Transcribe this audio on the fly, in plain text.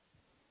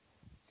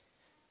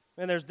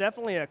And there's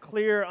definitely a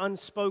clear,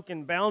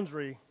 unspoken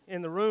boundary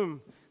in the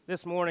room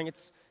this morning.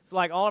 It's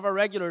like all of our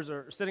regulars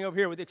are sitting over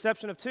here with the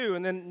exception of two,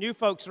 and then new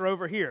folks are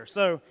over here.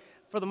 So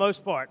for the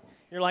most part,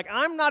 you're like,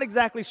 I'm not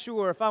exactly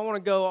sure if I want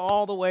to go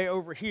all the way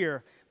over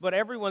here, but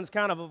everyone's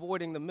kind of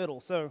avoiding the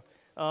middle. So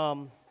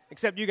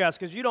except you guys,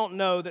 because you don't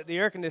know that the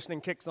air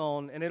conditioning kicks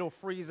on and it'll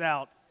freeze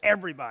out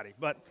everybody.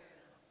 But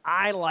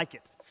I like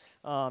it.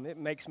 It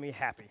makes me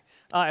happy.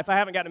 If I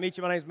haven't gotten to meet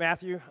you, my name is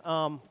Matthew,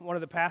 one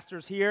of the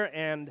pastors here.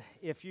 And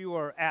if you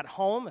are at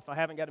home, if I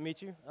haven't got to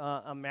meet you,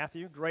 I'm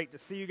Matthew. Great to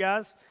see you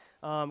guys.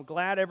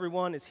 Glad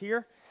everyone is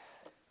here.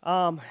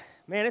 Man,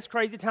 it's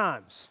crazy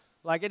times.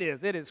 Like it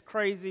is. It is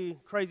crazy,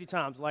 crazy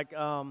times. Like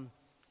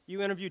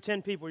you interview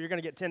 10 people, you're going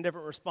to get 10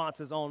 different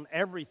responses on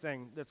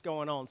everything that's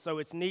going on. So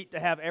it's neat to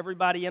have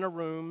everybody in a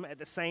room at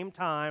the same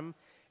time,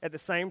 at the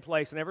same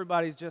place, and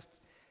everybody's just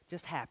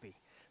happy.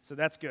 So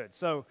that's good.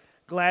 So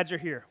glad you're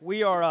here.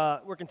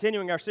 We're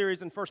continuing our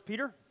series in 1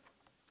 Peter.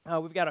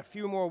 We've got a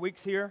few more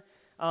weeks here,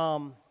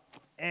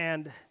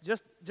 and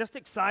just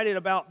excited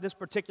about this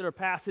particular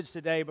passage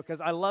today because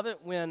I love it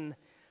when,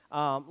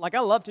 I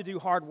love to do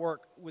hard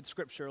work with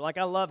Scripture. Like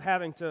I love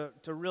having to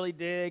really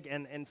dig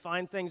and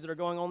find things that are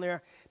going on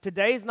there.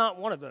 Today's not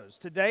one of those.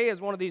 Today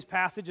is one of these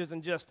passages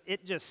and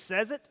it just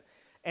says it.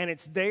 And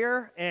it's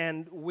there,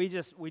 and we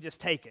just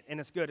take it, and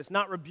it's good. It's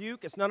not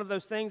rebuke. It's none of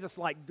those things. It's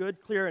like good,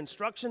 clear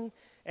instruction.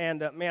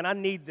 And man, I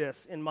need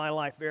this in my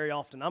life very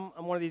often. I'm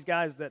one of these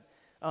guys that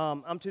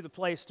I'm to the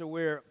place to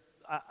where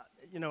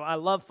I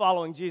love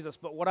following Jesus,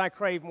 but what I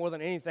crave more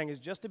than anything is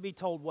just to be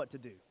told what to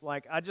do.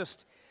 Like I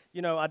just,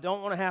 I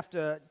don't want to have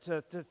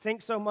to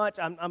think so much.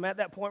 I'm at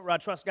that point where I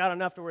trust God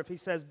enough to where if He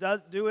says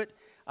do it,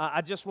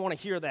 I just want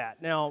to hear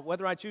that. Now,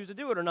 whether I choose to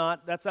do it or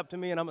not, that's up to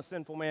me, and I'm a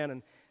sinful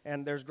man,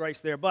 and there's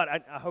grace there. But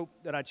I hope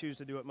that I choose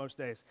to do it most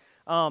days.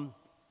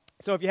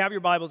 So if you have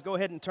your Bibles, go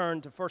ahead and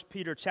turn to 1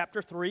 Peter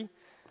chapter 3.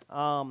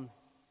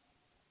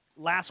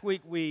 Last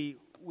week we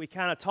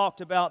kind of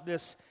talked about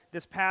this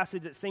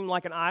passage that seemed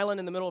like an island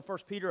in the middle of 1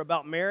 Peter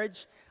about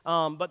marriage.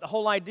 But the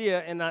whole idea,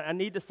 and I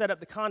need to set up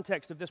the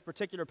context of this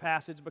particular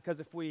passage because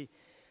if we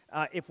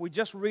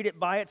just read it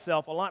by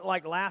itself, a lot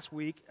like last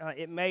week,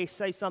 it may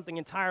say something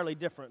entirely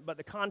different. But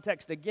the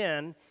context,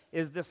 again,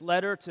 is this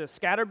letter to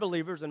scattered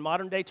believers in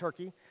modern-day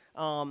Turkey,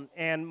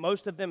 and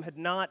most of them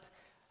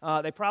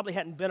they probably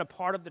hadn't been a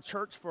part of the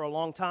church for a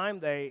long time.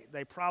 They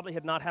probably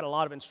had not had a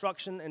lot of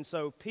instruction, and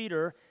so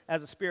Peter,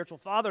 as a spiritual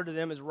father to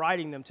them, is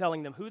writing them,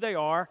 telling them who they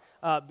are,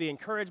 be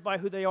encouraged by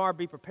who they are,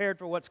 be prepared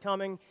for what's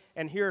coming,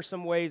 and here are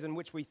some ways in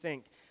which we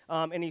think.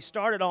 And he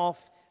started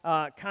off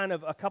kind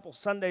of a couple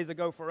Sundays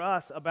ago for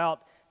us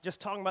about just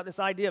talking about this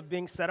idea of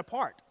being set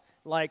apart.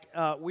 Like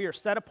we are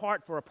set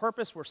apart for a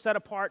purpose. We're set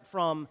apart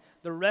from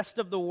the rest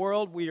of the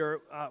world. We're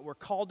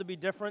called to be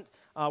different.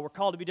 We're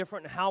called to be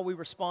different in how we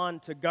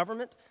respond to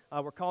government.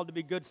 We're called to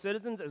be good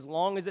citizens as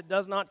long as it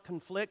does not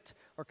conflict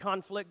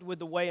with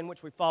the way in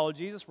which we follow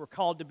Jesus. We're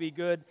called to be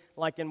good.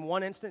 Like in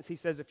one instance, he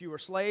says, if you are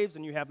slaves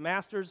and you have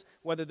masters,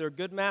 whether they're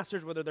good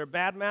masters, whether they're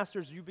bad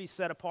masters, you be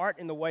set apart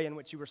in the way in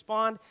which you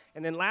respond.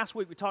 And then last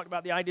week we talked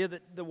about the idea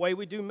that the way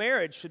we do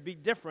marriage should be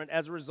different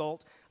as a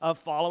result of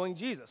following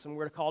Jesus. And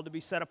we're called to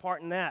be set apart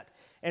in that.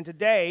 And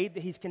today,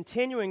 he's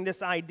continuing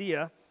this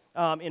idea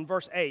in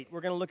verse 8.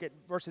 We're going to look at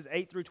verses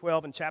 8 through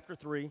 12 in chapter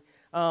 3.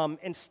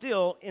 And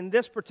still, in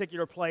this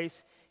particular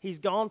place, he's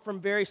gone from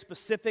very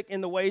specific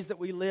in the ways that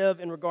we live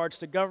in regards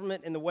to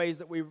government, in the ways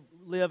that we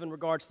live in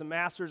regards to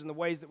masters, in the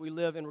ways that we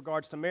live in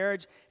regards to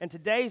marriage. And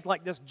today's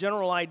like this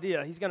general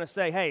idea. He's going to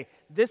say, hey,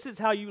 this is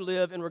how you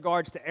live in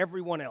regards to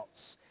everyone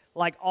else,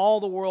 like all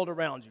the world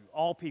around you,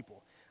 all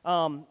people.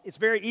 It's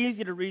very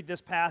easy to read this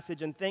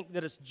passage and think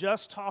that it's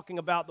just talking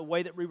about the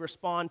way that we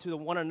respond to the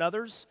one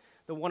another's.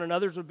 The one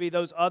another's would be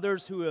those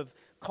others who have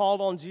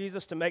called on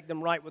Jesus to make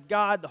them right with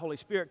God. The Holy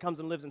Spirit comes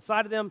and lives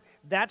inside of them.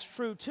 That's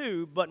true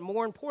too, but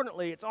more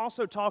importantly, it's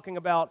also talking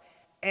about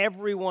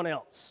everyone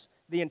else,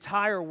 the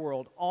entire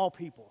world, all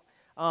people.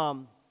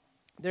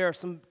 There are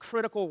some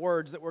critical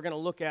words that we're going to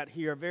look at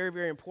here, very,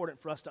 very important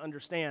for us to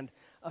understand,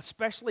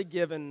 especially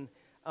given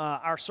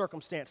our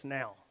circumstance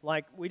now.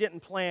 Like, we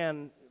didn't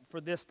plan for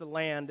this to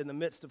land in the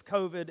midst of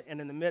COVID and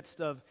in the midst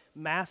of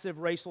massive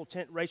racial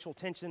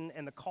tension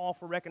and the call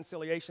for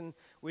reconciliation.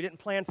 We didn't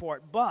plan for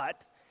it,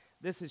 but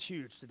this is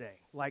huge today,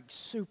 like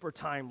super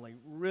timely,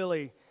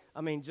 really,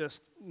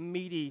 just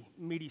meaty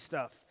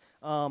stuff.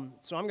 So I'm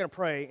going to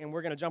pray, and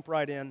we're going to jump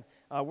right in.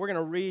 We're going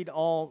to read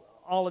all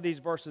of these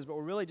verses, but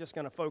we're really just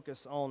going to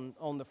focus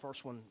on the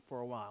first one for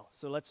a while.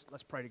 So let's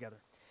pray together.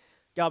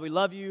 God, we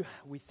love you.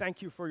 We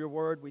thank you for your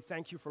word. We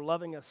thank you for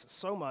loving us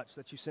so much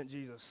that you sent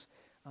Jesus.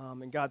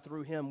 And God,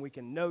 through him, we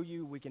can know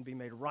you, we can be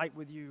made right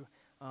with you,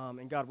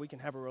 and God, we can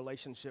have a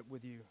relationship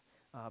with you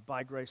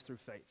by grace through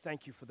faith.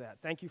 Thank you for that.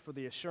 Thank you for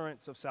the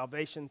assurance of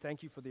salvation.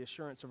 Thank you for the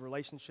assurance of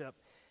relationship.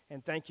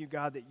 And thank you,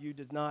 God, that you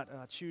did not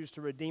choose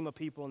to redeem a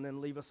people and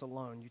then leave us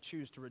alone. You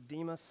choose to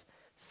redeem us,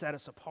 set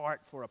us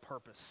apart for a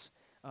purpose,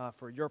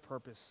 for your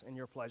purpose and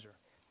your pleasure.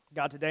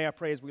 God, today I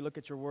pray as we look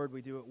at your word,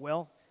 we do it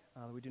well.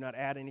 We do not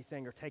add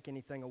anything or take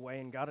anything away.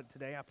 And God,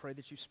 today I pray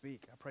that you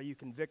speak. I pray you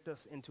convict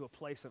us into a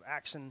place of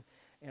action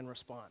and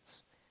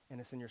response. And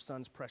it's in your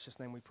Son's precious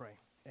name we pray.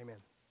 Amen.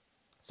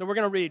 So we're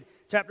going to read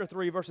chapter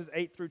 3, verses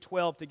 8 through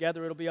 12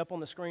 together. It'll be up on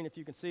the screen if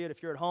you can see it.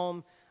 If you're at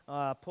home,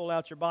 pull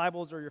out your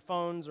Bibles or your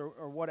phones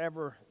or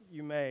whatever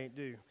you may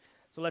do.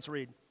 So let's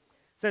read. It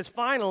says,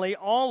 "Finally,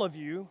 all of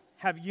you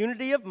have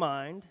unity of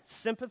mind,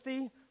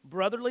 sympathy,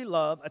 brotherly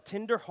love, a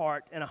tender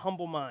heart, and a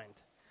humble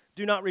mind.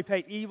 Do not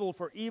repay evil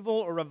for evil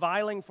or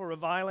reviling for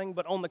reviling,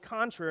 but on the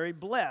contrary,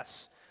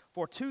 bless,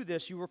 for to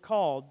this you were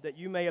called, that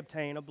you may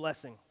obtain a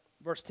blessing."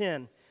 Verse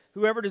 10,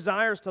 "Whoever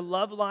desires to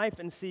love life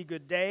and see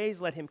good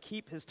days, let him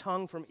keep his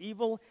tongue from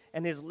evil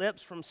and his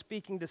lips from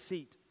speaking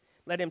deceit.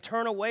 Let him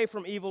turn away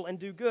from evil and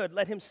do good.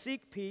 Let him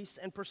seek peace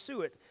and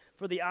pursue it.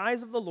 For the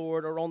eyes of the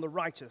Lord are on the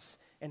righteous,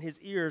 and his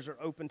ears are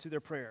open to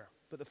their prayer.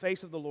 But the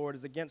face of the Lord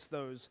is against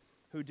those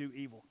who do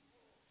evil."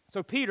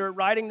 So Peter,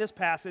 writing this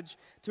passage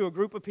to a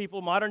group of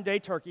people, modern-day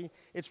Turkey,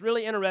 it's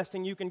really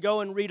interesting. You can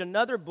go and read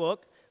another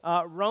book,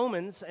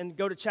 Romans, and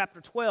go to chapter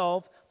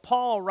 12.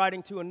 Paul,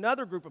 writing to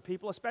another group of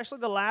people, especially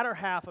the latter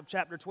half of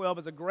chapter 12,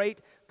 is a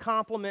great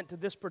complement to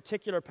this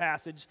particular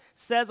passage.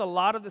 Says a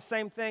lot of the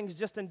same things,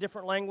 just in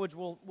different language.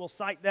 We'll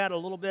cite that a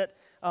little bit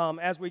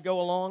as we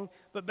go along.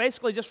 But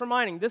basically, just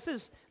reminding, this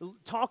is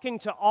talking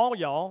to all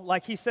y'all.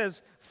 Like he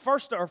says,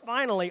 first or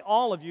finally,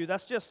 all of you.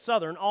 That's just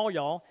Southern, all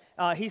y'all.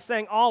 He's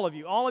saying all of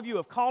you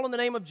have called in the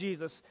name of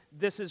Jesus.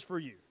 This is for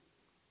you.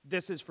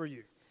 This is for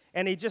you.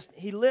 And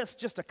he lists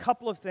just a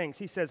couple of things.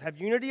 He says, have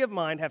unity of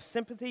mind, have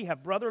sympathy,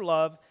 have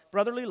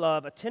brotherly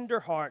love, a tender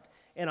heart,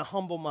 and a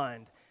humble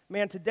mind.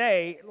 Man,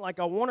 today,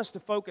 I want us to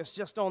focus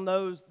just on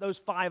those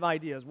 5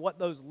 ideas, what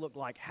those look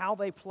like, how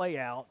they play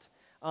out,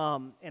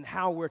 and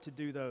how we're to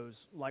do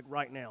those,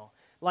 right now.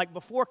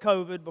 Before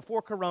COVID,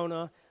 before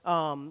Corona,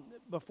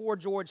 before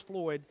George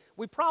Floyd,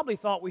 we probably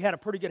thought we had a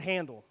pretty good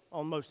handle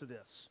on most of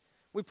this.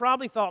 We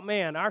probably thought,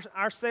 man,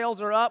 our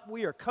sales are up,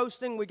 we are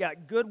coasting, we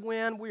got good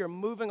wind, we are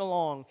moving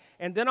along.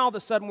 And then all of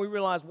a sudden we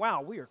realized,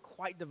 wow, we are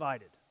quite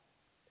divided.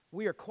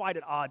 We are quite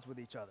at odds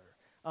with each other.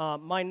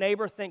 My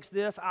neighbor thinks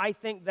this, I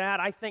think that,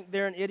 I think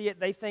they're an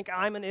idiot, they think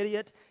I'm an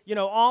idiot.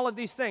 All of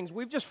these things.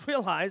 We've just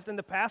realized in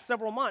the past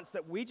several months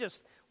that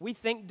we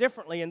think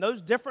differently, and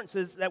those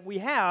differences that we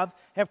have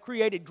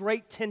created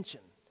great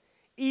tension,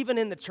 even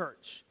in the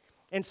church.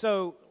 And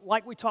so,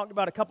 like we talked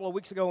about a couple of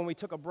weeks ago when we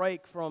took a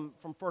break from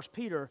 1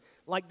 Peter,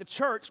 the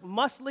church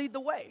must lead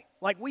the way.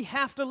 We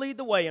have to lead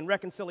the way in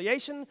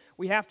reconciliation.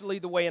 We have to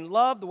lead the way in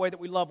love, the way that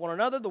we love one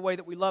another, the way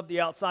that we love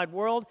the outside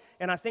world.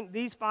 And I think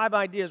these 5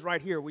 ideas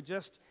right here, we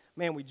just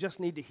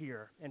need to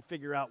hear and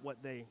figure out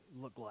what they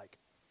look like.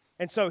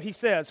 And so he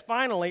says,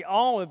 finally,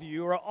 all of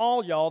you, or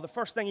all y'all, the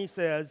first thing he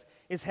says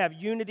is have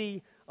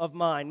unity of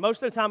mind.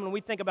 Most of the time when we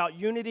think about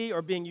unity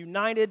or being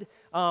united,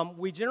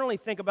 we generally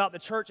think about the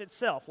church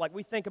itself.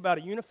 We think about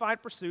a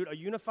unified pursuit, a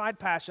unified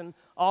passion,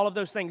 all of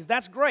those things.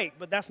 That's great,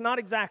 but that's not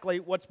exactly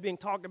what's being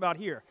talked about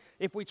here.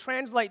 If we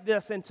translate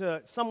this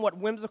into somewhat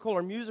whimsical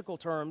or musical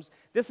terms,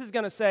 this is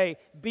going to say,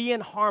 be in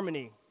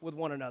harmony with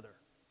one another.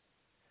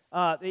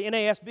 The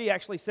NASB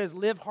actually says,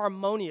 live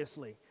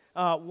harmoniously.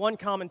 One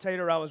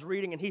commentator I was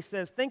reading, and he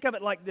says, think of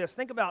it like this.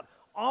 Think about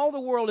all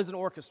the world is an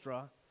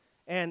orchestra,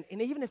 and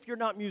even if you're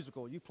not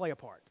musical, you play a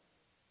part.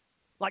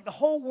 The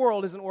whole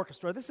world is an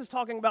orchestra. This is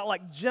talking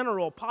about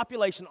general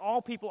population,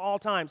 all people, all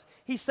times.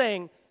 He's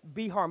saying,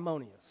 be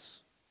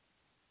harmonious.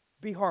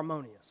 Be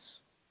harmonious.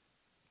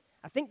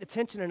 I think the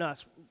tension in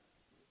us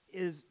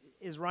is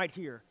right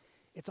here.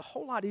 It's a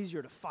whole lot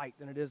easier to fight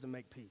than it is to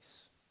make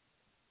peace.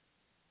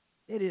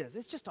 It is.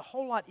 It's just a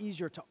whole lot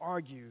easier to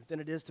argue than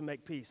it is to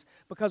make peace.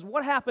 Because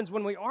what happens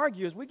when we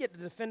argue is we get to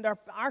defend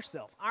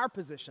ourselves, our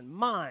position,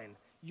 mine,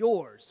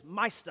 yours,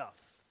 my stuff.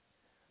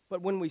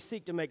 But when we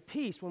seek to make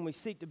peace, when we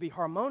seek to be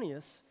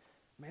harmonious,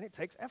 man, it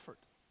takes effort.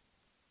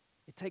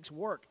 It takes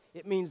work.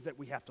 It means that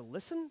we have to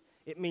listen.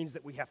 It means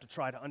that we have to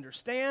try to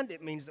understand.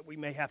 It means that we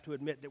may have to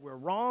admit that we're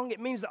wrong. It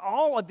means that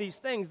all of these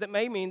things that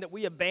may mean that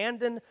we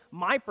abandon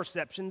my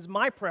perceptions,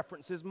 my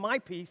preferences, my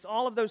peace,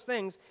 all of those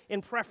things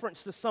in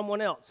preference to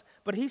someone else.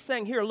 But he's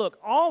saying here, look,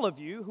 all of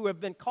you who have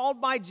been called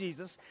by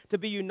Jesus to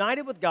be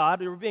united with God,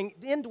 who are being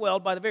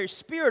indwelled by the very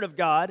Spirit of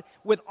God,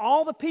 with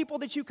all the people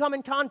that you come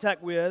in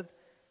contact with,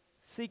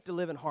 seek to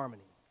live in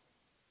harmony.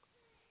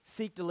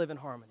 Seek to live in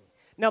harmony.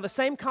 Now, the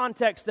same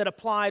context that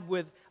applied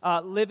with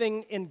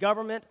living in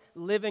government,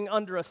 living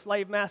under a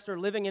slave master,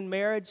 living in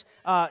marriage,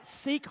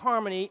 seek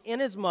harmony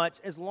inasmuch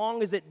as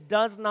long as it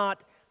does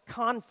not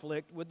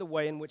conflict with the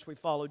way in which we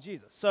follow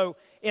Jesus. So,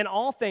 in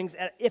all things,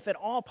 if at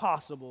all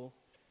possible,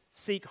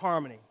 seek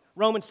harmony.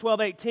 Romans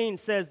 12:18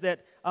 says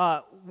that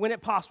when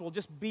it possible,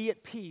 just be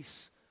at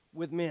peace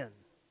with men.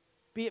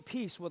 Be at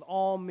peace with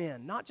all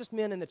men, not just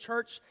men in the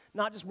church,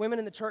 not just women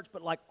in the church,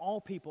 but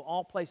all people,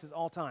 all places,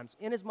 all times.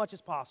 Inasmuch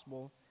as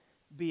possible,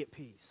 be at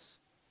peace.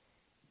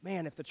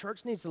 Man, if the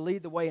church needs to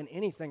lead the way in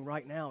anything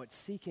right now, it's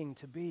seeking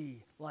to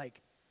be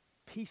like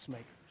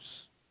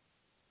peacemakers.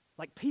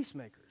 Like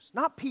peacemakers.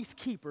 Not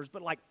peacekeepers,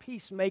 but like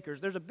peacemakers.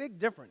 There's a big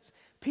difference.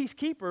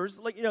 Peacekeepers,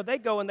 they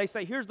go and they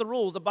say, here's the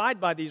rules, abide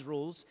by these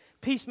rules.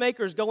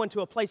 Peacemakers go into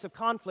a place of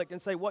conflict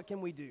and say, what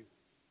can we do?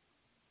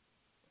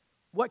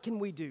 What can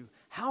we do?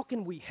 How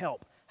can we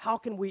help? How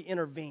can we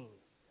intervene?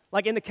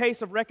 Like in the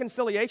case of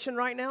reconciliation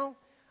right now,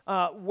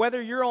 whether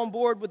you're on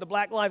board with the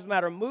Black Lives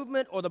Matter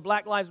movement or the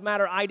Black Lives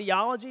Matter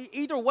ideology,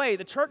 either way,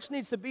 the church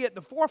needs to be at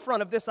the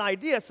forefront of this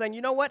idea, saying,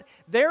 you know what?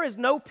 There is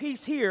no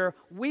peace here.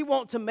 We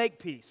want to make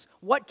peace.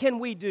 What can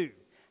we do?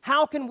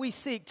 How can we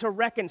seek to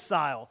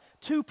reconcile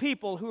two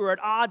people who are at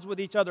odds with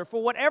each other?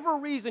 For whatever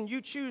reason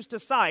you choose to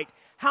cite,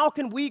 how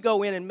can we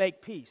go in and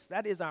make peace?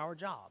 That is our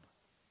job.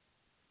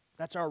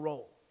 That's our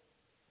role.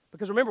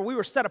 Because remember, we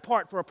were set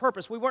apart for a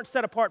purpose. We weren't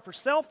set apart for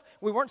self.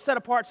 We weren't set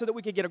apart so that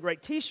we could get a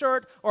great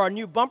t-shirt or a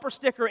new bumper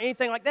sticker or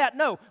anything like that.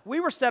 No, we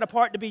were set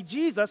apart to be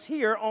Jesus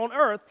here on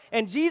earth.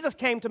 And Jesus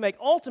came to make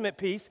ultimate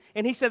peace.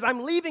 And he says,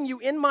 I'm leaving you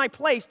in my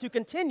place to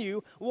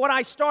continue what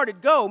I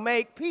started. Go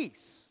make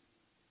peace.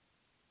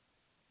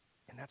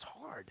 And that's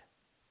hard.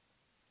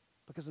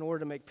 Because in order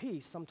to make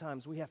peace,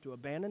 sometimes we have to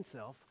abandon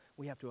self.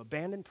 We have to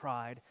abandon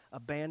pride,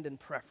 abandon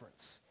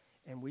preference.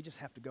 And we just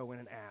have to go in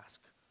and ask,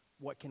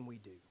 what can we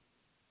do?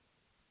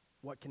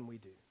 What can we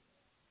do?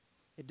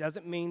 It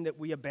doesn't mean that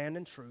we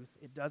abandon truth.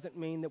 It doesn't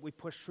mean that we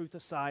push truth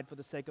aside for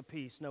the sake of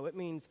peace. No, it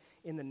means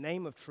in the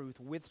name of truth,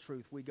 with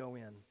truth, we go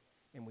in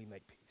and we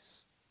make peace.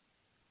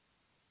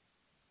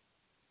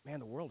 Man,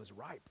 the world is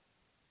ripe.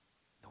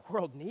 The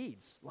world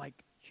needs,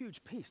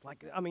 huge peace.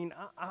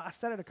 I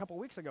said it a couple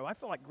weeks ago. I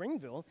feel like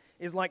Greenville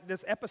is like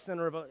this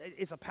epicenter of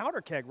it's a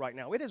powder keg right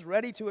now. It is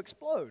ready to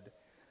explode.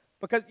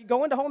 Because you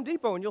go into Home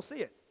Depot and you'll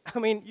see it.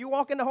 You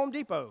walk into Home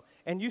Depot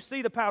and you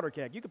see the powder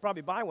keg. You could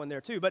probably buy one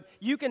there too, but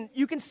you can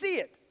see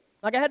it.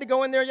 Like I had to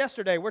go in there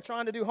yesterday. We're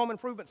trying to do home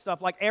improvement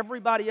stuff like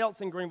everybody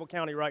else in Greenville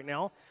County right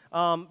now.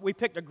 We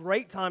picked a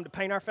great time to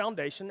paint our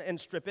foundation and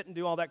strip it and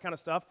do all that kind of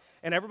stuff.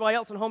 And everybody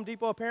else in Home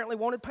Depot apparently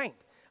wanted paint.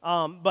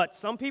 But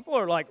some people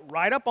are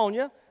right up on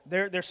you.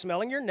 They're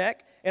smelling your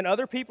neck. And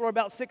other people are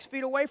about 6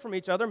 feet away from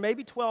each other,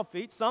 maybe 12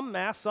 feet, some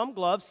masks, some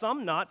gloves,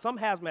 some not, some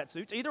hazmat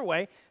suits, either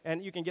way.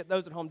 And you can get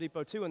those at Home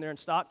Depot too, and they're in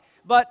stock.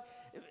 But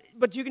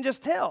you can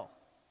just tell.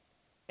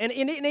 And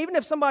even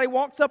if somebody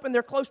walks up and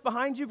they're close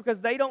behind you because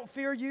they don't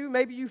fear you,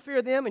 maybe you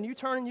fear them, and you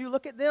turn and you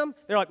look at them,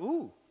 they're like,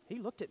 ooh, he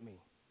looked at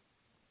me.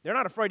 They're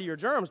not afraid of your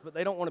germs, but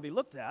they don't want to be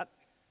looked at.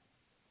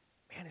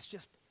 Man, it's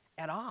just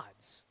at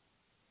odds.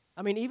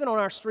 Even on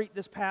our street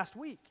this past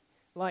week,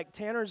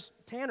 Tanner's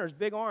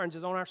Big Orange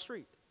is on our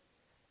street.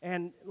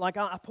 And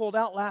I pulled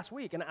out last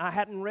week, and I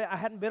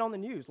hadn't been on the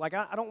news.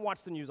 I don't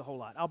watch the news a whole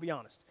lot, I'll be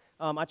honest.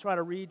 I try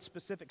to read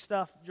specific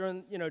stuff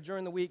during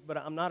the week, but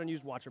I'm not a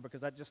news watcher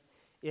because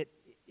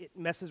it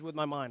messes with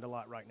my mind a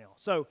lot right now.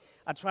 So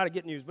I try to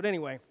get news. But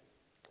anyway,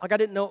 I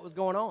didn't know what was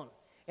going on.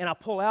 And I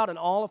pull out, and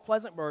all of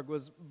Pleasantburg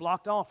was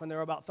blocked off, and there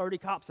were about 30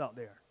 cops out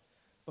there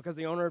because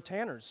the owner of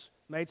Tanner's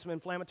made some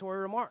inflammatory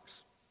remarks.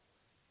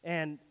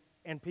 And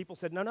people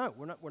said, no,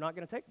 we're not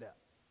going to take that.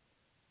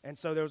 And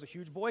so there was a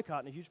huge boycott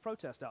and a huge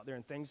protest out there,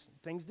 and things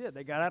did.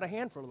 They got out of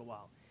hand for a little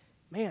while.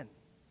 Man,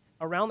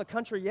 around the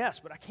country,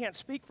 yes, but I can't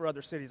speak for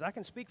other cities. I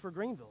can speak for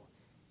Greenville.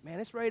 Man,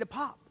 it's ready to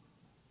pop.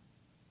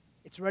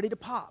 It's ready to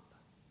pop.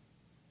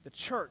 The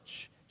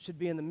church should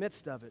be in the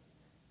midst of it,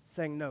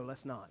 saying, no,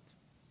 let's not.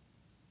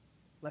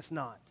 Let's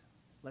not.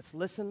 Let's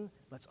listen.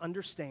 Let's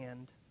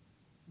understand.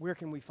 Where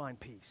can we find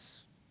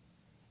peace?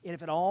 And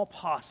if at all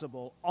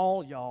possible,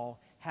 all y'all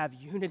have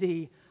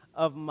unity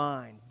of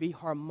mind. Be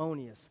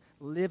harmonious.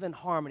 Live in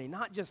harmony.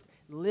 Not just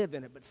live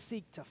in it, but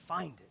seek to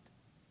find it.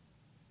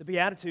 The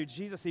Beatitudes,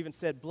 Jesus even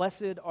said,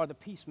 blessed are the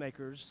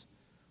peacemakers,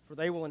 for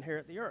they will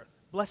inherit the earth.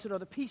 Blessed are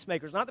the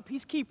peacemakers, not the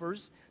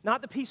peacekeepers,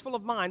 not the peaceful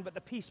of mind, but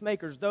the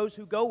peacemakers, those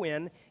who go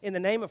in the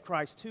name of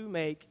Christ to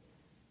make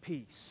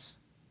peace.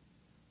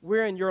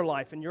 Where in your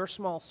life, in your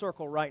small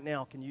circle right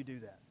now, can you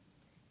do that?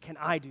 Can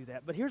I do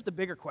that? But here's the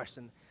bigger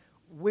question.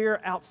 Where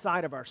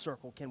outside of our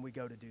circle can we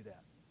go to do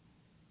that?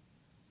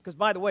 Because,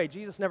 by the way,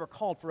 Jesus never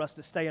called for us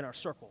to stay in our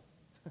circle.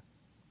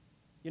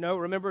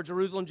 Remember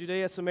Jerusalem,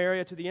 Judea,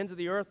 Samaria, to the ends of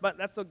the earth? But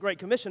that's the Great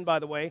Commission, by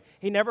the way.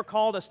 He never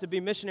called us to be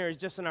missionaries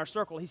just in our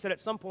circle. He said at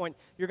some point,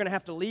 you're going to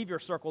have to leave your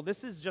circle.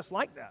 This is just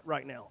like that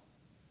right now.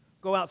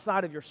 Go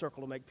outside of your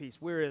circle to make peace.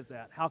 Where is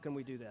that? How can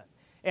we do that?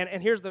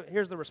 And here's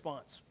the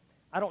response.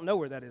 I don't know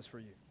where that is for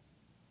you.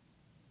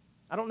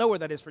 I don't know where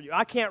that is for you.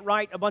 I can't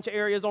write a bunch of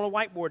areas on a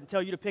whiteboard and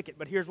tell you to pick it,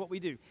 but here's what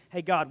we do.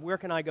 Hey, God, where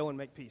can I go and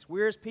make peace?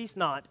 Where is peace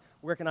not?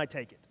 Where can I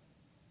take it?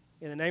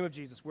 In the name of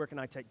Jesus, where can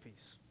I take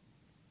peace?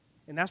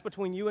 And that's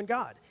between you and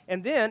God.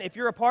 And then, if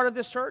you're a part of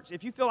this church,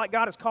 if you feel like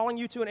God is calling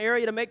you to an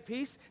area to make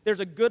peace, there's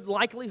a good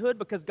likelihood,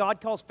 because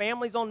God calls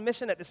families on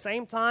mission at the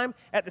same time,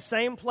 at the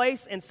same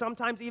place, and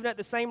sometimes even at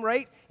the same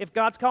rate. If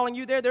God's calling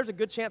you there, there's a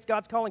good chance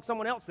God's calling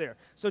someone else there.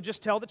 So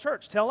just tell the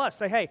church, tell us,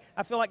 say, hey,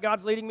 I feel like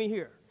God's leading me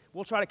here.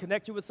 We'll try to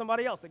connect you with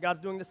somebody else that God's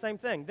doing the same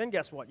thing. Then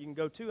guess what? You can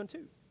go 2 and 2.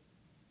 You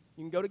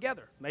can go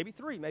together, maybe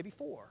 3, maybe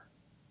 4.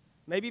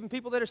 Maybe even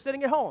people that are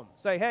sitting at home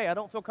say, hey, I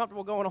don't feel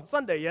comfortable going on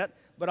Sunday yet,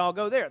 but I'll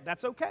go there.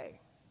 That's okay.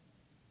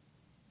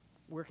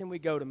 where can we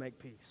go to make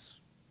peace?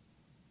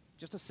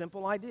 Just a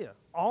simple idea.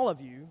 All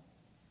of you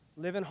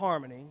live in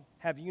harmony,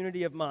 have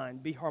unity of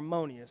mind, be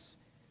harmonious,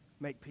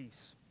 make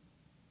peace.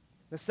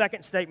 The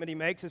second statement he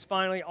makes is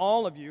finally,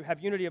 all of you have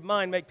unity of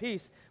mind, make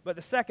peace. But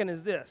the second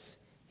is this.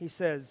 He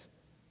says,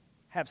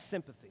 have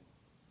sympathy.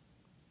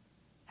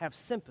 Have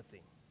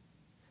sympathy.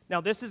 Now,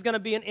 this is going to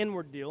be an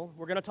inward deal.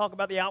 We're going to talk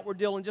about the outward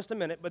deal in just a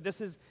minute, but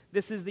this is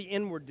the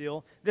inward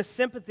deal. This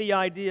sympathy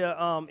idea,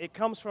 it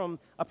comes from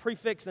a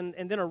prefix and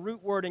then a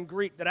root word in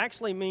Greek that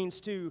actually means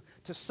to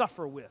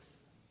suffer with.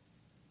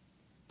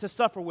 To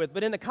suffer with.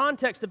 But in the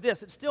context of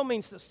this, it still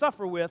means to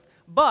suffer with,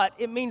 but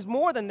it means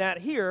more than that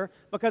here,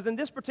 because in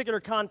this particular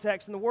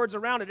context and the words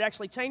around it, it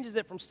actually changes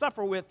it from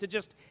suffer with to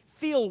just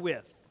feel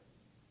with.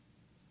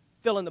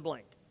 Fill in the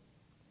blank.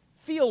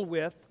 Feel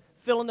with,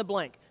 fill in the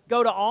blank.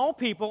 Go to all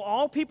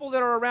people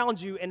that are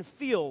around you, and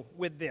feel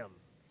with them.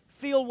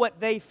 Feel what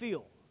they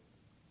feel.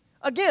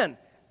 Again,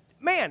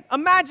 man,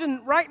 imagine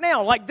right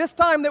now, like this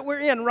time that we're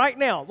in right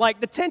now, like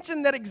the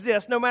tension that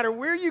exists no matter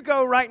where you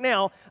go right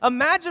now.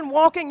 Imagine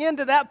walking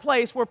into that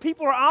place where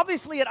people are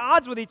obviously at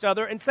odds with each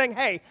other and saying,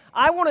 hey,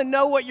 I want to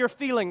know what you're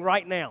feeling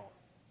right now.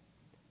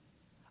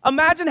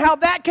 Imagine how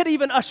that could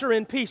even usher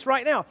in peace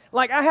right now.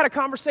 Like I had a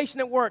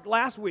conversation at work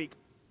last week.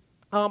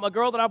 A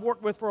girl that I've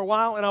worked with for a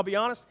while, and I'll be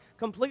honest,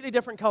 completely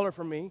different color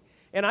from me.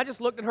 And I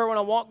just looked at her when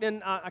I walked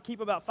in. I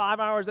keep about 5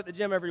 hours at the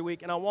gym every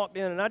week, and I walked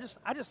in, and I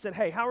just said,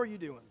 hey, how are you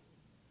doing?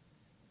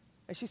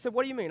 And she said,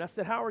 what do you mean? I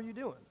said, how are you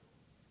doing?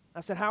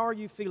 I said, how are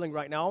you feeling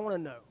right now? I want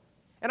to know.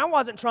 And I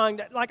wasn't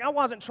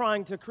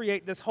trying to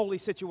create this holy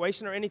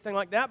situation or anything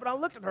like that, but I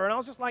looked at her, and I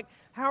was just like,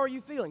 how are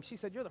you feeling? She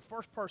said, you're the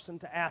first person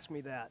to ask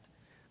me that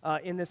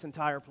in this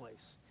entire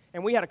place.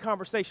 And we had a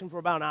conversation for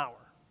about an hour.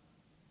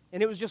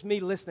 And it was just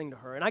me listening to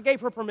her. And I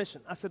gave her permission.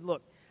 I said,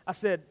 look,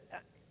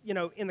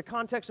 in the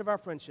context of our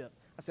friendship,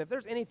 I said, if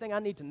there's anything I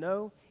need to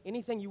know,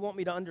 anything you want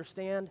me to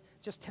understand,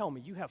 just tell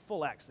me. You have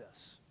full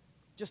access.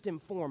 Just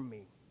inform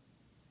me.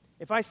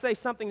 If I say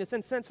something that's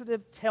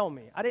insensitive, tell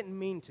me. I didn't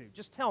mean to.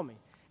 Just tell me.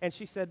 And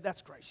she said,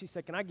 that's great. She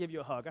said, can I give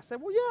you a hug? I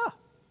said, well, yeah,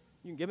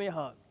 you can give me a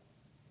hug.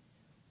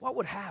 What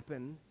would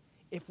happen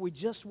if we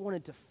just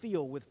wanted to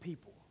feel with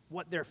people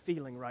what they're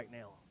feeling right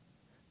now?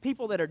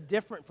 People that are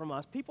different from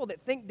us, people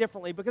that think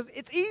differently, because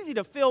it's easy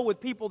to feel with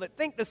people that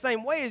think the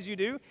same way as you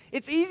do.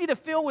 It's easy to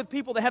feel with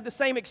people that have the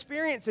same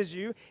experience as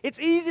you. It's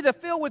easy to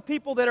feel with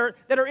people that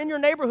are in your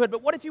neighborhood.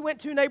 But what if you went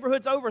 2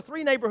 neighborhoods over,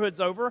 3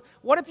 neighborhoods over?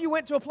 What if you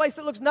went to a place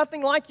that looks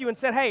nothing like you and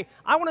said, hey,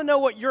 I want to know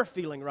what you're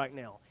feeling right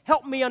now.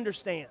 Help me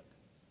understand.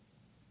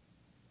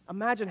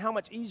 Imagine how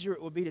much easier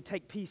it would be to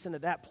take peace into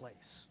that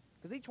place,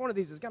 because each one of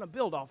these is going to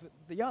build off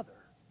the other.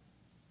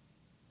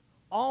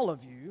 All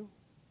of you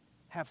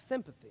have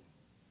sympathy.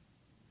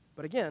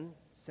 But again,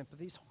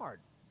 sympathy is hard,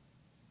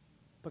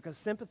 because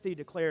sympathy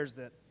declares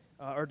that,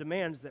 or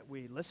demands that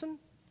we listen.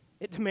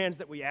 It demands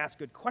that we ask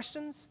good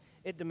questions.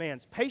 It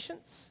demands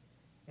patience,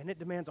 and it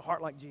demands a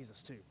heart like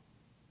Jesus too.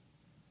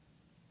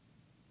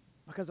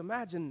 Because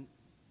imagine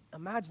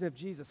if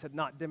Jesus had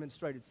not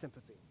demonstrated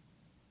sympathy.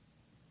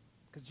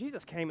 Because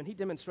Jesus came and he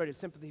demonstrated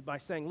sympathy by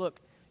saying,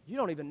 look, you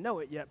don't even know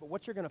it yet, but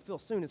what you're going to feel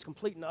soon is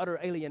complete and utter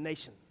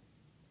alienation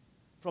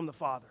from the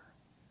Father.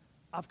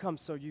 I've come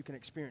so you can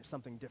experience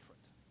something different.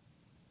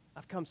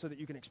 I've come so that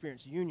you can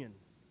experience union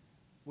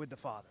with the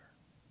Father.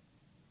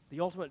 The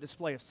ultimate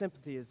display of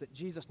sympathy is that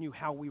Jesus knew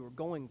how we were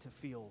going to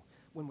feel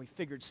when we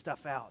figured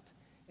stuff out.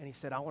 And he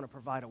said, I want to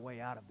provide a way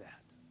out of that.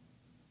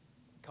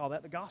 Call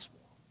that the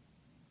gospel.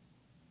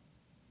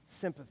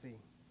 Sympathy.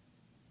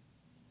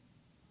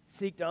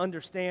 Seek to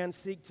understand,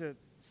 seek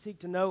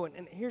to know.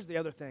 And here's the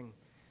other thing.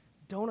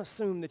 Don't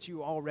assume that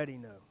you already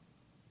know.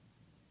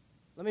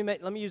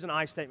 Let me use an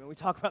I statement. We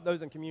talk about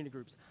those in community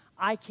groups.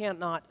 I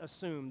cannot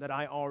assume that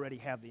I already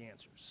have the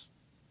answers.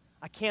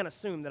 I can't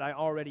assume that I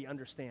already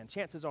understand.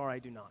 Chances are I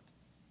do not.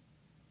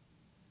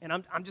 And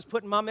I'm just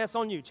putting my mess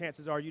on you.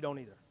 Chances are you don't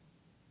either.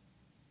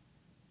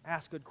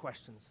 Ask good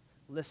questions.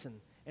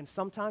 Listen. And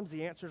sometimes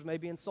the answers may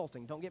be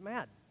insulting. Don't get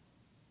mad.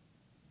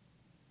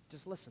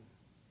 Just listen.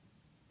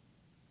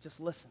 Just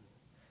listen.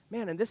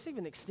 Man, and this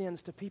even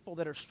extends to people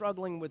that are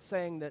struggling with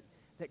saying that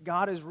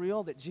God is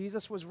real, that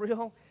Jesus was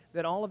real,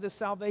 that all of this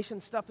salvation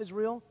stuff is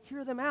real.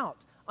 Hear them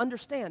out.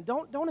 Understand.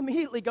 Don't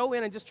immediately go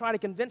in and just try to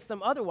convince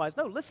them otherwise.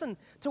 No, listen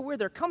to where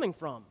they're coming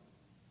from.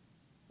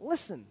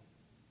 Listen.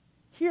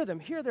 Hear them.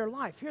 Hear their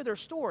life. Hear their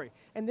story.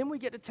 And then we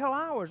get to tell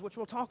ours, which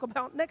we'll talk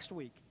about next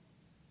week.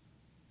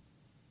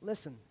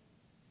 Listen.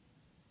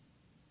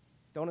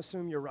 Don't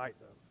assume you're right,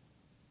 though.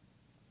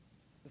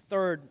 The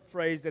third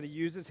phrase that he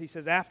uses, he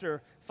says,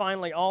 after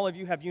finally all of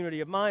you have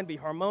unity of mind, be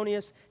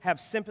harmonious, have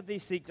sympathy,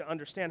 seek to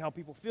understand how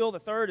people feel. The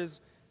third is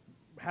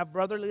have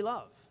brotherly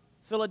love.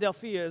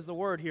 Philadelphia is the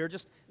word here,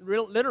 just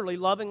literally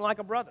loving like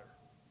a brother.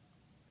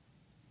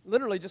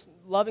 Literally just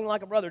loving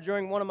like a brother.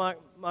 During one of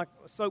my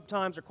soap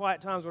times or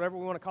quiet times, whatever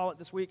we want to call it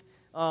this week,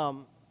 I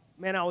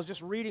was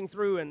just reading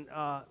through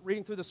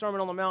the Sermon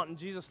on the Mount, and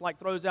Jesus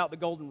throws out the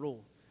golden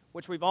rule,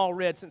 which we've all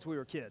read since we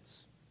were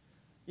kids.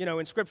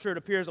 in Scripture it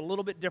appears a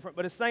little bit different,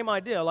 but it's the same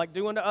idea, like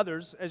do unto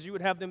others as you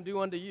would have them do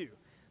unto you.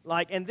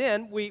 And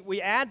then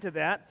we add to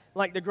that,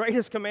 like the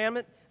greatest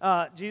commandment,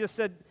 Jesus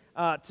said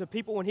to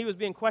people when he was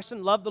being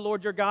questioned, love the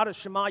Lord your God as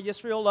Shema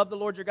Yisrael, love the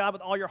Lord your God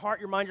with all your heart,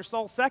 your mind, your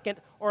soul. Second,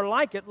 or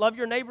like it, love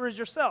your neighbor as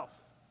yourself.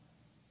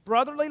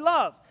 Brotherly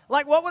love.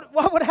 Like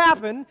what would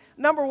happen,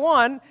 number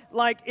one,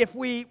 like if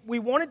we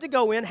wanted to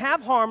go in,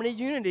 have harmony,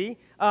 unity,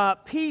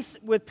 peace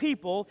with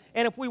people,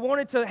 and if we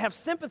wanted to have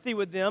sympathy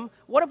with them,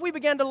 what if we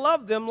began to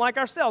love them like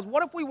ourselves?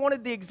 What if we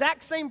wanted the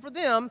exact same for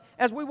them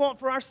as we want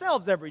for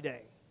ourselves every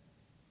day?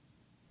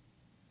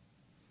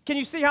 Can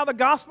you see how the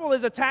gospel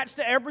is attached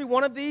to every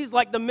one of these?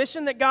 Like the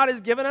mission that God has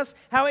given us,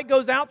 how it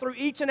goes out through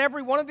each and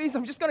every one of these?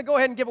 I'm just going to go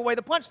ahead and give away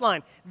the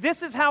punchline.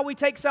 This is how we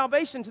take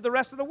salvation to the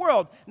rest of the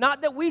world.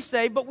 Not that we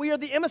say, but we are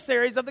the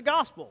emissaries of the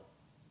gospel,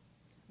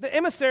 the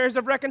emissaries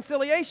of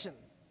reconciliation.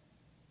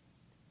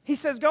 He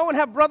says, go and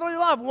have brotherly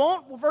love.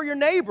 Want for your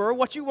neighbor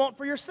what you want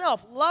for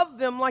yourself. Love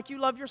them like you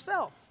love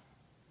yourself.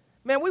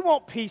 Man, we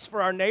want peace for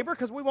our neighbor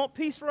because we want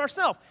peace for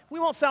ourselves. We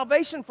want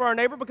salvation for our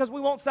neighbor because we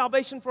want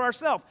salvation for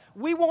ourselves.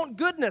 We want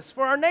goodness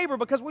for our neighbor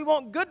because we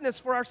want goodness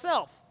for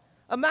ourselves.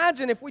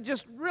 Imagine if we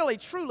just really,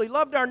 truly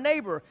loved our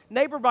neighbor,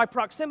 neighbor by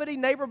proximity,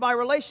 neighbor by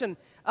relation,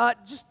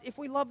 just if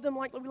we love them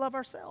like we love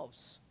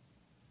ourselves.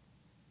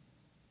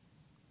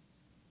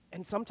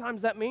 And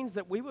sometimes that means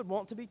that we would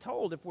want to be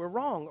told if we're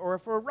wrong or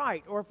if we're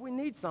right or if we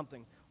need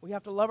something. We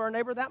have to love our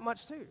neighbor that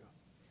much too.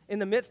 In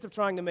the midst of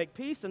trying to make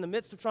peace, in the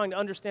midst of trying to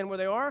understand where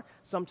they are,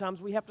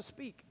 sometimes we have to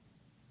speak.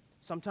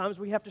 Sometimes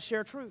we have to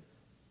share truth.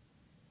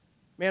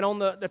 Man, on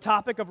the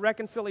topic of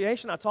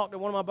reconciliation, I talked to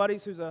one of my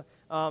buddies who's an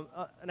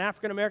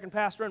African-American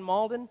pastor in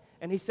Malden,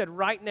 and he said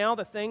right now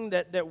the thing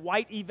that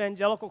white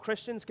evangelical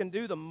Christians can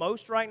do the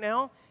most right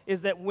now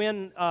is that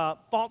when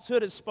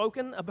falsehood is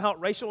spoken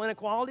about racial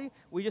inequality,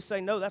 we just say,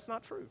 no, that's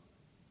not true.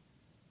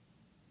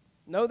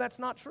 No, that's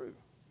not true.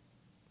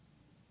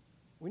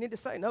 We need to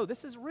say, no,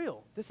 this is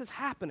real. This is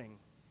happening.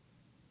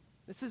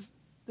 This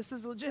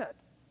is legit.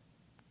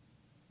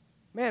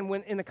 Man,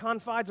 when in the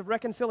confines of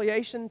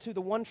reconciliation to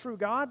the one true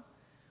God,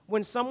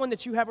 when someone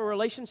that you have a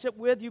relationship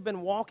with, you've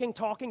been walking,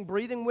 talking,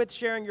 breathing with,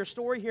 sharing your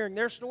story, hearing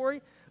their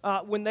story,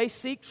 when they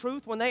seek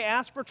truth, when they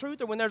ask for truth,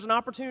 or when there's an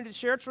opportunity to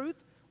share truth,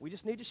 we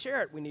just need to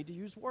share it. We need to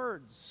use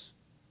words.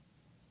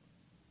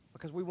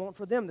 Because we want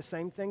for them the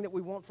same thing that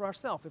we want for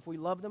ourselves. If we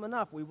love them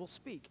enough, we will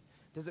speak.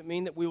 Does it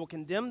mean that we will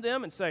condemn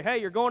them and say, hey,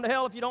 you're going to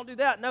hell if you don't do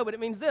that? No, but it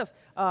means this.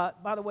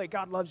 By the way,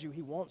 God loves you.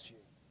 He wants you.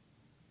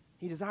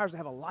 He desires to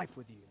have a life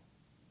with you.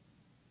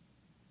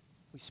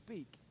 We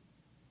speak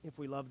if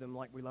we love them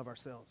like we love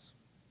ourselves.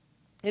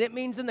 And it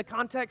means in the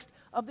context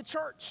of the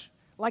church,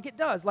 like it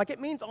does. Like it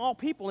means all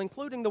people,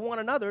 including the one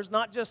another's,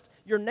 not just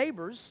your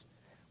neighbors.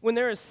 When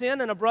there is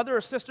sin in a brother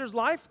or sister's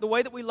life, the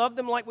way that we love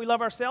them like we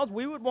love ourselves,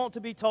 we would want to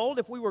be told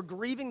if we were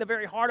grieving the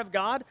very heart of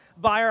God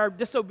by our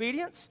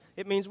disobedience,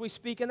 it means we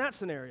speak in that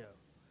scenario.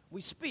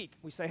 We speak.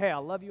 We say, hey, I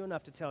love you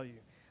enough to tell you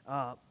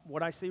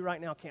what I see right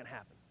now can't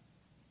happen.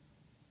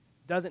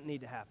 Doesn't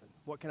need to happen.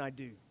 What can I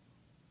do?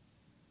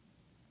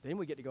 Then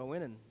we get to go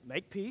in and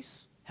make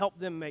peace, help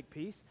them make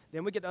peace.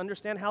 Then we get to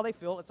understand how they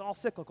feel. It's all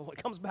cyclical.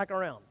 It comes back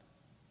around.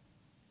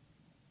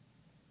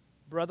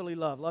 Brotherly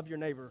love. Love your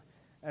neighbor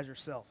as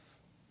yourself.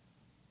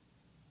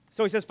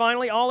 So he says,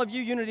 finally, all of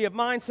you, unity of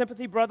mind,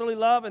 sympathy, brotherly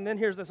love, and then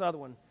here's this other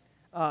one.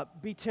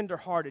 Be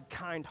tender-hearted,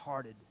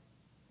 kind-hearted.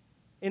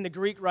 In the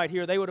Greek right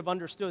here, they would have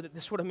understood that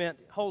this would have meant,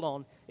 hold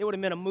on, it would have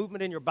meant a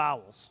movement in your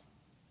bowels.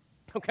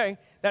 Okay?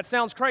 That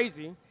sounds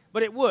crazy,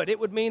 but it would. It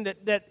would mean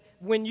that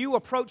when you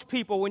approach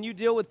people, when you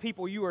deal with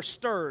people, you are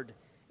stirred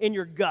in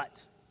your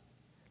gut.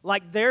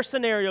 Like their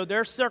scenario,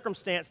 their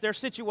circumstance, their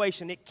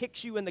situation, it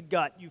kicks you in the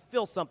gut. You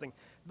feel something.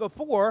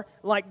 Before,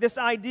 like this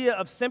idea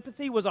of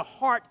sympathy was a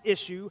heart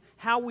issue,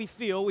 how we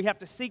feel, we have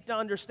to seek to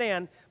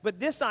understand. But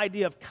this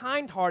idea of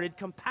kind-hearted,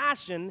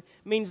 compassion,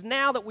 means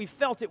now that we've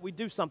felt it, we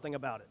do something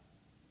about it.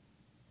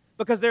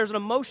 Because there's an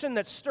emotion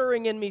that's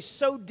stirring in me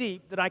so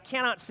deep that I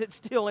cannot sit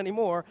still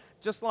anymore,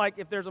 just like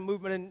if there's a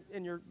movement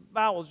in your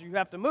bowels, you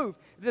have to move.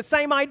 The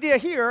same idea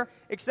here,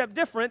 except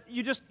different,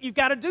 you've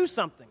got to do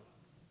something.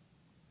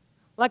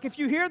 Like if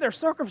you hear their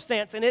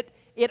circumstance and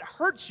it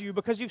hurts you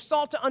because you've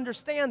sought to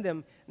understand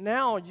them,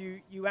 now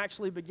you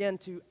actually begin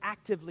to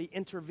actively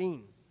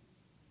intervene.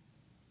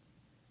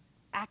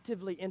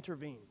 Actively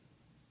intervene.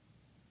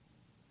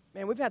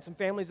 Man, we've had some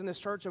families in this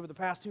church over the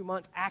past 2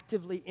 months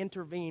actively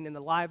intervene in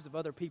the lives of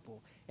other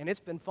people, and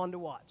it's been fun to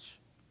watch.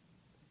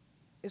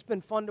 It's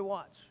been fun to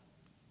watch.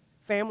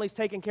 Families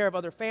taking care of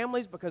other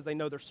families because they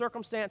know their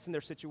circumstance and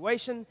their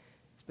situation.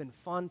 It's been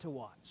fun to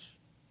watch.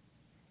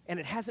 And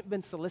it hasn't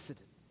been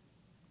solicited.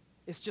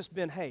 It's just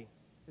been, hey,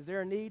 is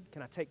there a need?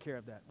 Can I take care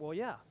of that? Well,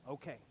 yeah,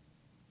 okay.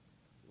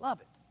 Love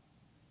it.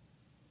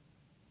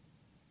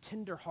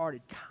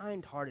 Tender-hearted,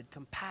 kind-hearted,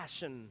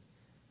 compassion,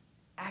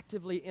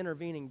 actively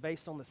intervening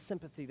based on the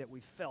sympathy that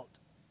we felt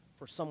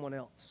for someone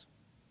else.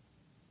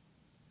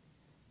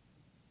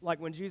 like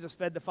when Jesus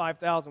fed the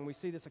 5,000, we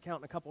see this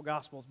account in a couple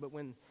Gospels, but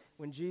when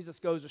Jesus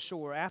goes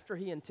ashore, after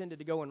he intended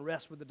to go and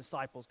rest with the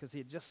disciples, because he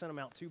had just sent them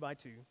out 2 by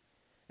 2,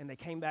 and they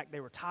came back, they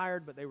were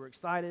tired, but they were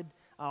excited.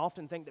 I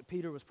often think that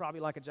Peter was probably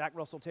like a Jack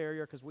Russell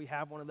Terrier, because we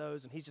have one of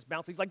those, and he's just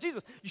bouncing. He's like,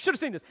 Jesus, you should have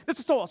seen this. This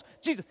is so awesome.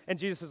 Jesus. And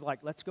Jesus is like,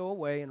 let's go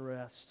away and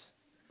rest.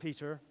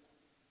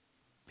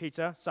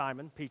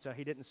 Simon, Peter.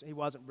 He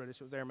wasn't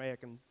British. It was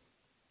Aramaic and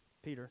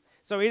Peter.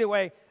 So either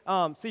way,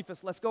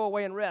 Cephas, let's go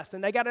away and rest.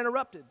 And they got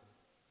interrupted.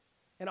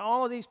 And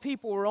all of these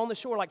people were on the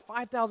shore, like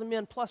 5,000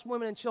 men plus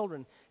women and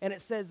children. And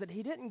it says that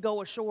he didn't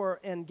go ashore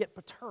and get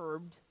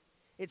perturbed.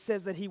 It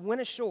says that he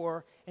went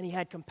ashore and he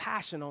had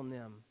compassion on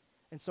them.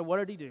 And so what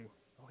did he do?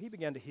 Oh, he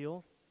began to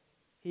heal.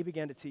 He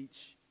began to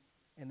teach.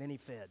 And then he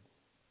fed.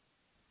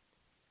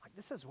 Like,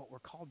 this is what we're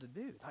called to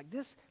do.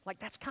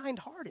 That's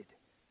kind-hearted.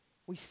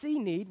 We see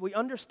need. We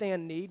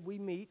understand need. We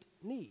meet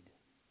need.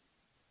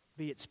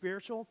 Be it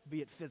spiritual,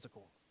 be it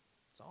physical.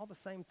 It's all the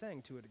same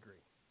thing to a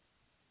degree.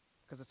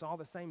 Because it's all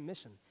the same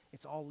mission.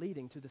 It's all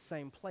leading to the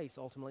same place,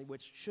 ultimately,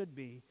 which should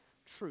be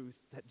truth,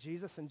 that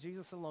Jesus and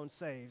Jesus alone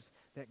saves,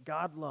 that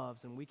God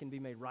loves, and we can be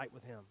made right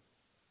with him.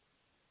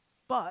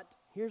 But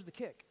here's the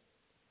kick.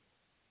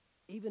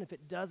 Even if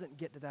it doesn't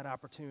get to that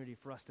opportunity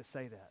for us to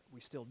say that, we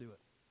still do it.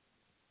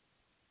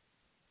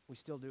 We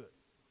still do it.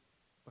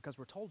 Because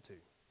we're told to.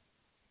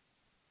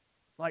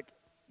 Like,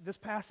 this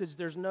passage,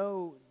 there's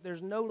no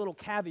little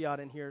caveat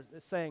in here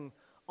that's saying,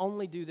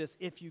 only do this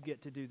if you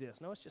get to do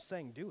this. No, it's just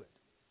saying do it.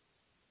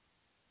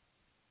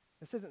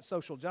 This isn't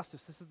social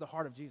justice. This is the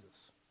heart of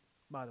Jesus,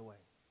 by the way.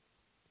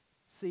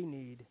 See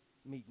need,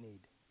 meet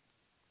need.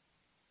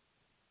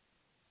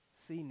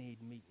 See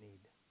need, meet need.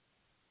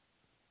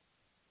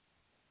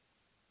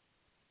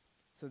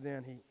 So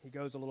then he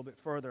goes a little bit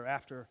further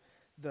after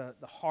the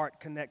heart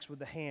connects with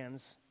the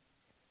hands.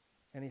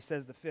 And he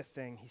says the fifth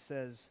thing. He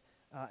says,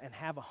 and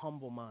have a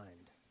humble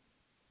mind.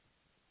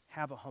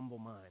 Have a humble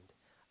mind.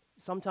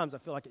 Sometimes I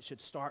feel like it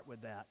should start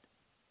with that.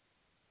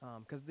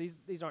 Because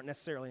these aren't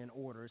necessarily in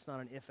order. It's not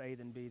an if A,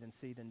 then B, then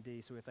C, then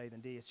D, so if A, then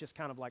D. It's just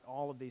kind of like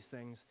all of these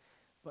things.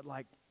 But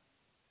like,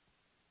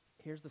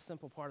 here's the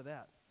simple part of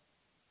that.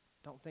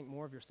 Don't think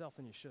more of yourself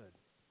than you should.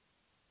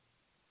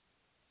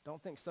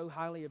 Don't think so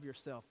highly of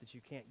yourself that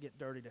you can't get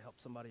dirty to help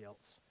somebody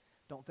else.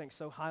 Don't think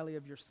so highly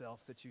of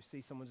yourself that you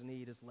see someone's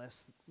need as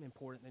less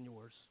important than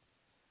yours.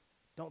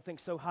 Don't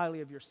think so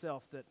highly of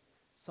yourself that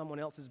someone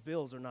else's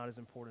bills are not as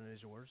important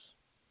as yours.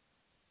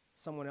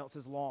 Someone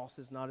else's loss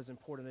is not as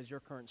important as your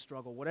current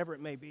struggle, whatever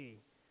it may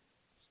be.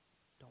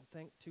 Don't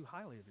think too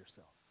highly of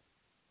yourself.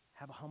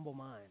 Have a humble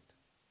mind.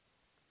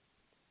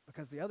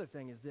 Because the other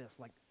thing is this,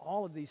 like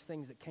all of these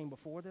things that came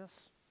before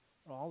this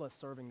are all us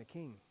serving the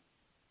King.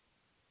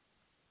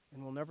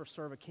 And we'll never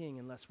serve a king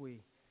unless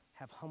we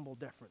have humble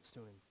deference to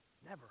him.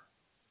 Never.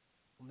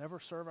 We'll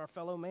never serve our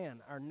fellow man,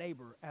 our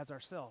neighbor, as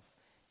ourselves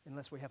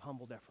unless we have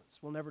humble deference.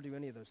 We'll never do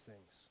any of those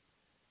things.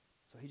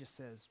 So he just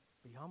says,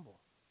 be humble.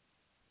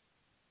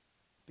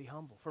 Be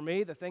humble. For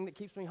me, the thing that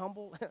keeps me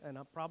humble, and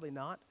I'm probably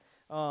not,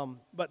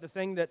 but the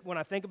thing that when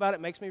I think about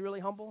it makes me really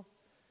humble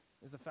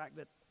is the fact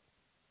that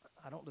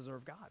I don't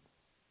deserve God.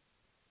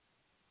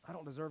 I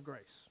don't deserve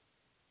grace.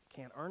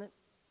 Can't earn it,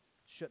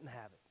 shouldn't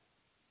have it.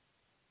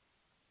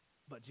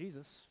 But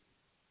Jesus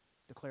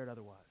declared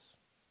otherwise.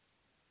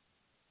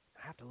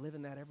 I have to live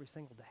in that every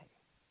single day.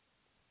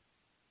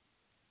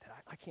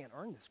 That I can't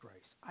earn this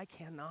grace. I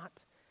cannot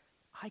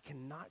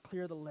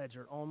clear the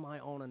ledger on my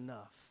own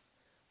enough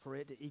for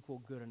it to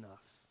equal good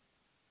enough.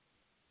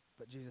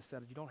 But Jesus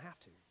said, you don't have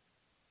to.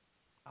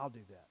 I'll do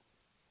that.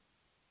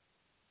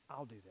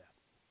 I'll do that.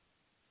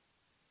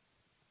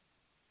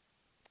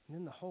 And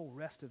then the whole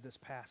rest of this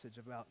passage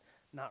about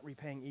not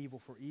repaying evil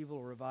for evil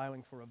or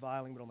reviling for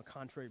reviling, but on the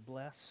contrary,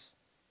 bless.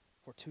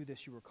 For to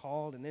this you were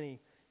called. And then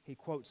he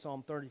quotes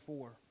Psalm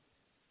 34.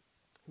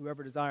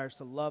 Whoever desires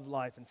to love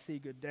life and see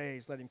good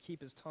days, let him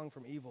keep his tongue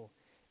from evil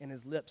and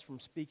his lips from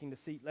speaking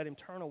deceit. Let him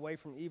turn away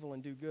from evil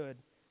and do good.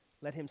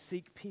 Let him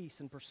seek peace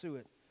and pursue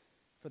it.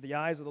 For the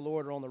eyes of the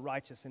Lord are on the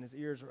righteous, and his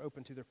ears are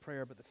open to their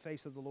prayer, but the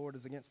face of the Lord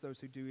is against those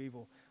who do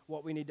evil.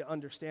 What we need to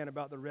understand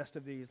about the rest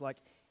of these, like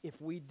if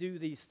we do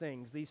these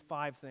things, these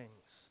 5 things,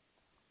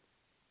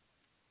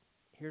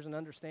 here's an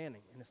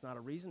understanding, and it's not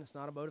a reason, it's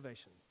not a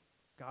motivation.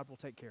 God will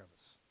take care of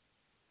us.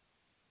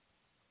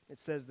 It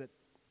says that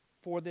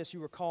for this you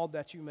were called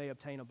that you may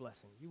obtain a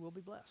blessing. You will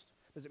be blessed.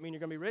 Does it mean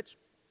you're going to be rich?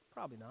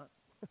 Probably not.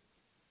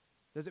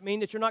 Does it mean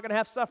that you're not going to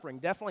have suffering?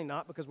 Definitely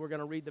not, because we're going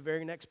to read the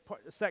very next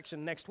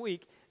section next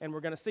week, and we're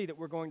going to see that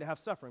we're going to have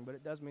suffering. But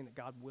it does mean that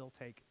God will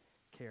take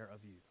care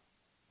of you.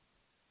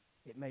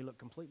 It may look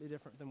completely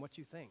different than what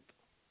you think.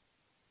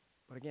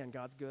 But again,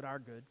 God's good, our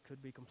good,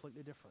 could be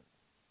completely different.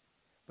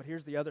 But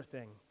here's the other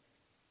thing.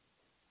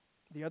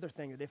 The other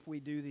thing, that if we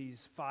do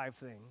these 5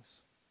 things,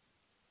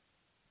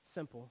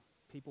 simple,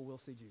 people will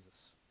see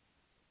Jesus.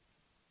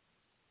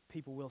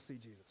 People will see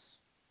Jesus.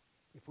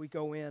 If we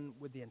go in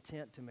with the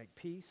intent to make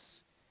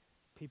peace,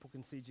 people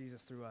can see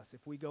Jesus through us.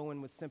 If we go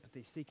in with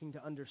sympathy, seeking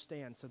to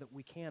understand so that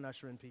we can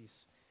usher in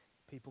peace,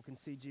 people can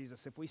see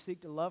Jesus. If we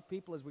seek to love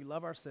people as we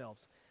love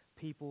ourselves,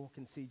 people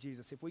can see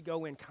Jesus. If we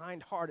go in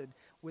kind-hearted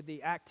with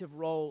the active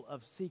role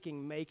of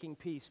seeking, making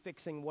peace,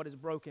 fixing what is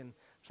broken,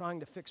 trying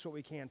to fix what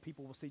we can,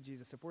 people will see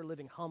Jesus. If we're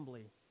living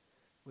humbly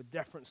with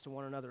deference to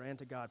one another and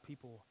to God,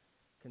 people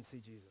can see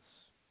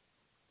Jesus.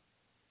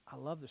 I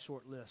love the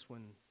short list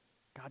when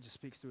God just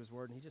speaks through his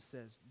word and he just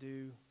says,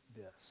 do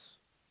this.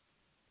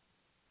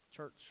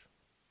 Church,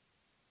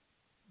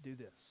 do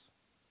this.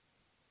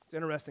 It's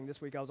interesting,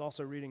 this week I was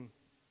also reading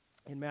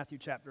in Matthew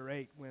chapter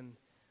 8 when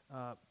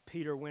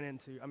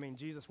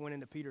Jesus went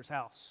into Peter's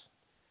house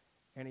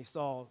and he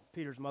saw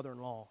Peter's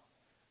mother-in-law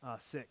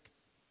sick.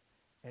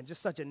 And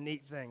just such a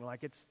neat thing.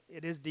 Like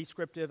it is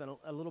descriptive and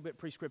a little bit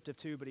prescriptive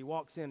too, but he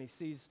walks in, he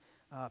sees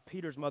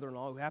Peter's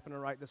mother-in-law, who happened to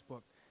write this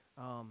book,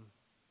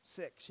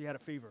 sick. She had a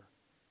fever.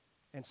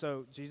 And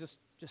so Jesus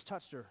just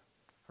touched her.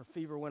 Her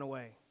fever went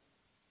away.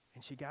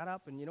 And she got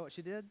up, and you know what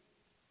she did?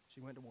 She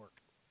went to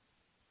work.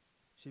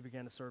 She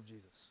began to serve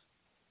Jesus.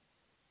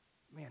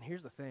 Man,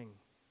 here's the thing.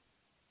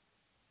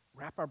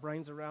 Wrap our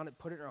brains around it,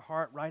 put it in our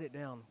heart, write it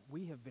down.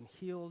 We have been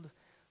healed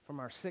from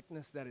our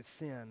sickness that is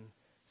sin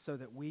so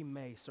that we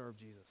may serve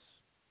Jesus.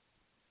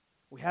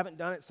 We haven't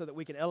done it so that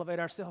we can elevate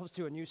ourselves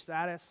to a new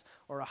status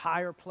or a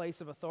higher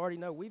place of authority.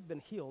 No, we've been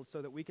healed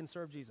so that we can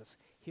serve Jesus.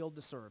 Healed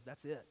to serve.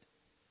 That's it.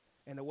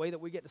 And the way that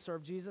we get to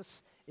serve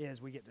Jesus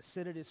is we get to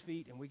sit at his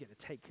feet and we get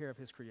to take care of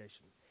his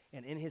creation.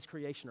 And in his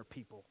creation are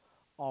people,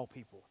 all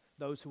people,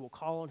 those who will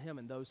call on him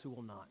and those who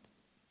will not.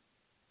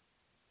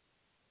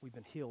 We've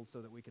been healed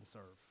so that we can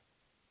serve.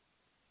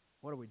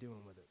 What are we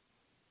doing with it?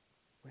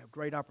 We have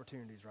great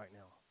opportunities right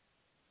now.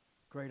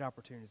 Great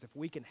opportunities. If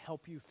we can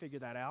help you figure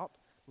that out,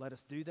 let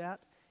us do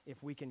that.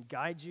 If we can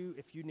guide you,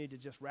 if you need to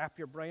just wrap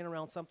your brain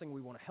around something,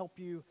 we want to help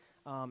you.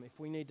 If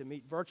we need to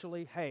meet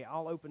virtually, hey,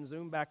 I'll open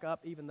Zoom back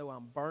up. Even though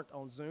I'm burnt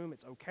on Zoom,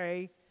 it's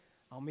okay.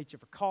 I'll meet you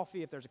for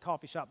coffee. If there's a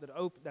coffee shop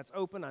that's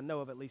open, I know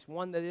of at least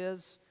one that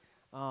is.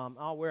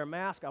 I'll wear a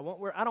mask.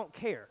 I don't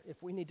care.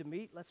 If we need to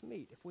meet, let's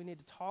meet. If we need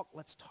to talk,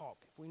 let's talk.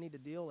 If we need to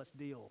deal, let's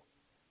deal.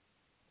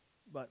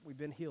 But we've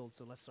been healed,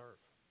 so let's serve.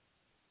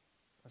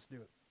 Let's do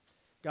it.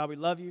 God, we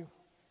love you.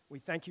 We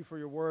thank you for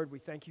your word. We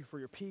thank you for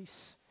your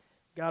peace.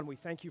 God, we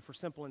thank you for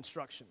simple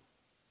instruction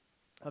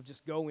of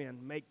just go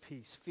in, make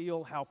peace,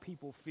 feel how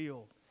people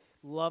feel,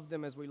 love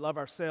them as we love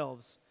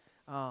ourselves,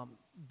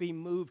 be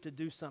moved to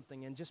do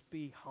something, and just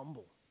be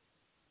humble.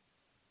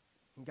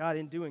 And God,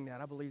 in doing that,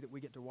 I believe that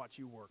we get to watch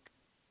you work,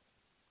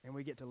 and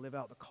we get to live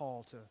out the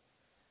call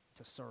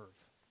to serve.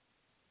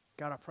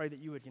 God, I pray that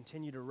you would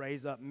continue to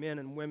raise up men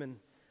and women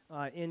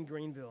in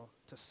Greenville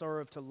to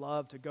serve, to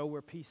love, to go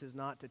where peace is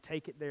not, to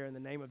take it there in the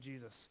name of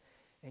Jesus.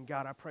 And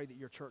God, I pray that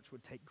your church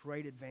would take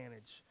great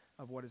advantage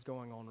of what is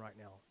going on right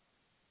now.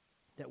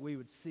 That we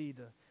would see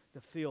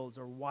the fields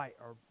are white,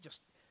 or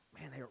just,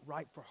 man, they are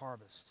ripe for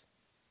harvest.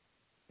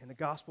 And the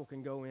gospel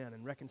can go in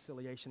and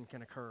reconciliation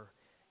can occur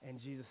and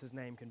Jesus'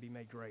 name can be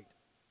made great.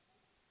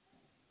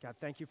 God,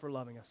 thank you for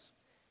loving us.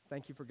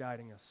 Thank you for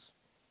guiding us.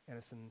 And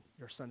it's in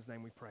your son's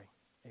name we pray.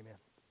 Amen.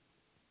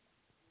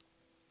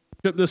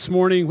 This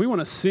morning, we want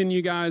to send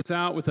you guys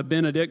out with a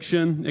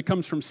benediction. It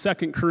comes from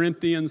 2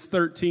 Corinthians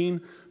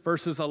 13,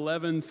 verses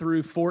 11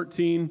 through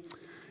 14.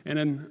 And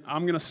then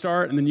I'm going to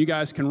start, and then you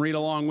guys can read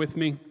along with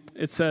me.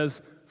 It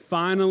says,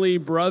 "Finally,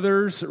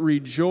 brothers,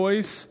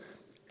 rejoice,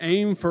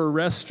 aim for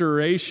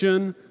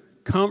restoration,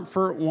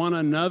 comfort one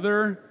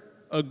another,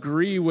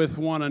 agree with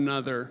one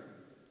another,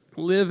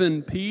 live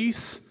in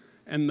peace,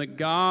 and the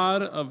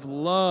God of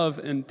love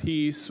and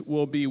peace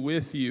will be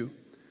with you.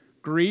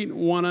 Greet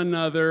one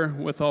another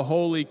with a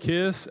holy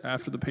kiss,"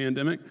 after the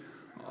pandemic.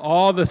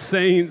 "All the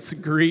saints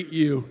greet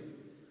you.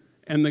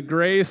 And the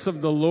grace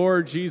of the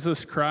Lord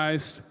Jesus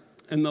Christ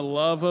and the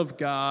love of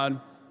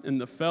God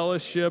and the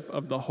fellowship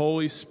of the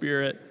Holy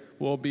Spirit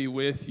will be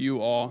with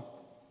you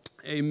all."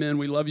 Amen.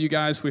 We love you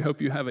guys. We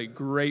hope you have a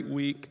great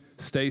week.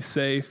 Stay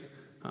safe.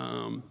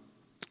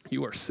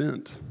 You are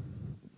sent.